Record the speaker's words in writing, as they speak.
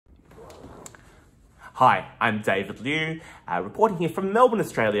Hi, I'm David Liew, reporting here from Melbourne,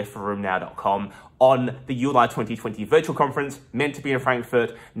 Australia for RoomNow.com on the Liew 2020 virtual conference, meant to be in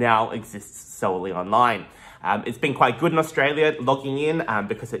Frankfurt, now exists solely online. It's been quite good in Australia logging in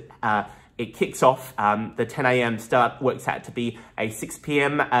because it kicks off, the 10 a.m. start works out to be a 6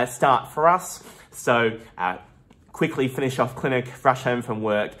 p.m. Start for us. So quickly finish off clinic, rush home from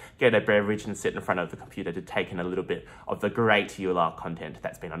work, get a beverage and sit in front of the computer to take in a little bit of the great Liew content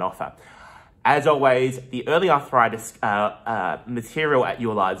that's been on offer. As always, the early arthritis material at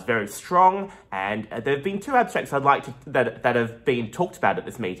Liew is very strong, and there have been two abstracts that have been talked about at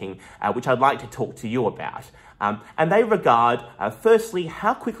this meeting, which I'd like to talk to you about. And they regard, firstly,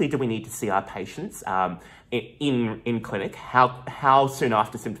 how quickly do we need to see our patients in clinic, how soon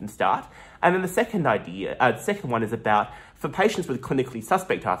after symptoms start, and then the second one is about for patients with clinically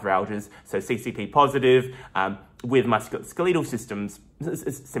suspect arthralgias, so CCP positive, with musculoskeletal symptoms.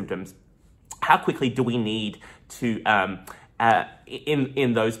 How quickly do we need to, how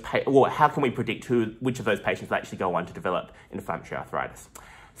can we predict which of those patients will actually go on to develop inflammatory arthritis?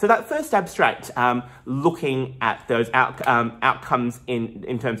 So that first abstract, looking at those outcomes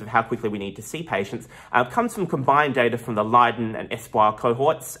in terms of how quickly we need to see patients, comes from combined data from the Leiden and Espoir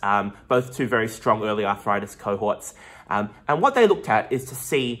cohorts, both two very strong early arthritis cohorts. And what they looked at is to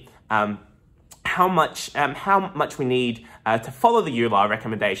see how much we need to follow the Liew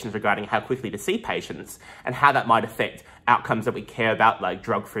recommendations regarding how quickly to see patients and how that might affect outcomes that we care about, like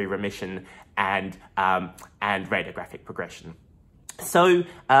drug-free remission and radiographic progression. So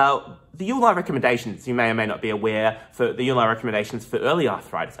the Liew recommendations, you may or may not be aware, for the Liew recommendations for early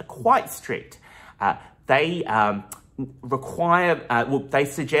arthritis are quite strict. They they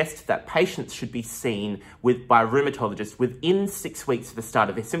suggest that patients should be seen by a rheumatologist within 6 weeks of the start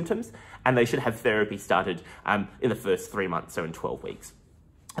of their symptoms, and they should have therapy started in the first 3 months, so in 12 weeks,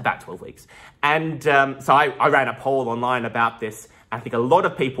 about 12 weeks. And so I ran a poll online about this. I think a lot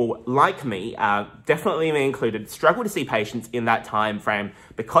of people, like me, definitely me included, struggle to see patients in that time frame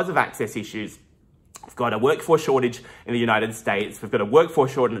because of access issues. We've got a workforce shortage in the United States. We've got a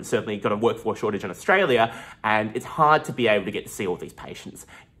workforce shortage, and certainly got a workforce shortage in Australia, and it's hard to be able to get to see all these patients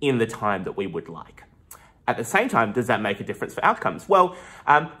in the time that we would like. At the same time, does that make a difference for outcomes? Well,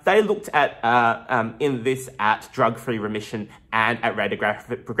 they looked at at drug-free remission and at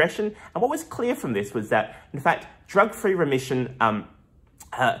radiographic progression, and what was clear from this was that, in fact, drug-free remission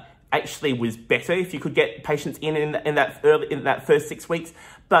actually was better if you could get patients in that first 6 weeks.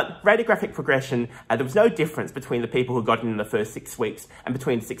 But radiographic progression, there was no difference between the people who got in the first 6 weeks and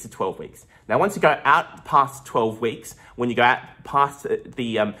between 6 to 12 weeks. Now, once you go out past 12 weeks, when you go out past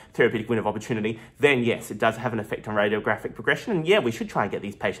the therapeutic window of opportunity, then yes, it does have an effect on radiographic progression. And yeah, we should try and get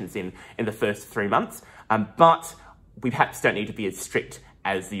these patients in the first 3 months. But we perhaps don't need to be as strict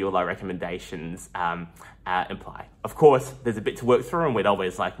as the Liew recommendations imply. Of course, there's a bit to work through, and we'd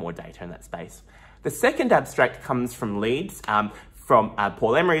always like more data in that space. The second abstract comes from Leeds, from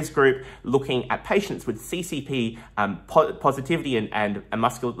Paul Emery's group, looking at patients with CCP positivity and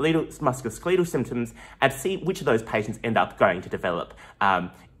musculoskeletal symptoms, and see which of those patients end up going to develop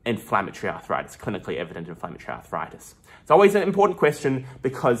inflammatory arthritis, clinically evident inflammatory arthritis. It's always an important question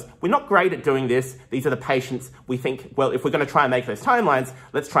because we're not great at doing this. These are the patients we think, well, if we're going to try and make those timelines,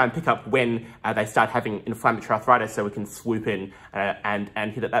 let's try and pick up when they start having inflammatory arthritis so we can swoop in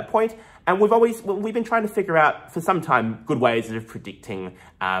and hit at that point. And we've been trying to figure out for some time good ways of predicting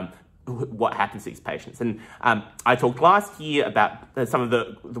what happens to these patients. And I talked last year about some of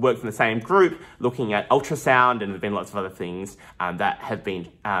the work from the same group looking at ultrasound, and there have been lots of other things that have been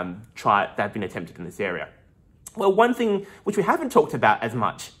attempted in this area. Well, one thing which we haven't talked about as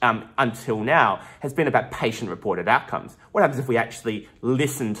much until now has been about patient-reported outcomes. What happens if we actually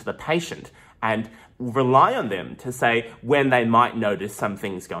listen to the patient and rely on them to say when they might notice some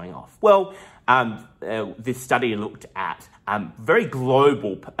things going off? Well, this study looked at very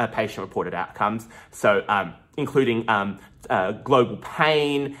global patient-reported outcomes, so including global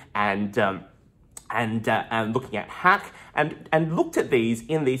pain and looking at HAC, and looked at these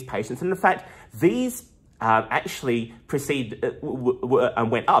in these patients. And in fact, these actually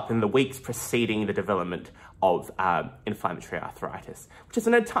went up in the weeks preceding the development of inflammatory arthritis, which is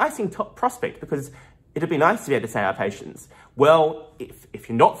an enticing prospect because it'd be nice to be able to say to our patients, well, if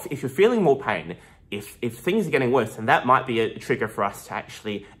you're feeling more pain, if things are getting worse, then that might be a trigger for us to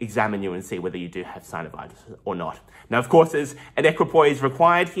actually examine you and see whether you do have synovitis or not. Now, of course, there's an equipoise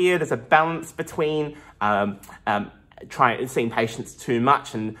required here. There's a balance between seeing patients too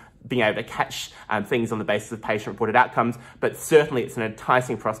much and being able to catch things on the basis of patient-reported outcomes, but certainly it's an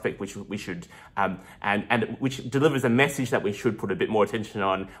enticing prospect which we should, and which delivers a message that we should put a bit more attention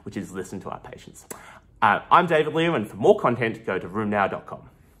on, which is listen to our patients. I'm David Liew, and for more content, go to roomnow.com.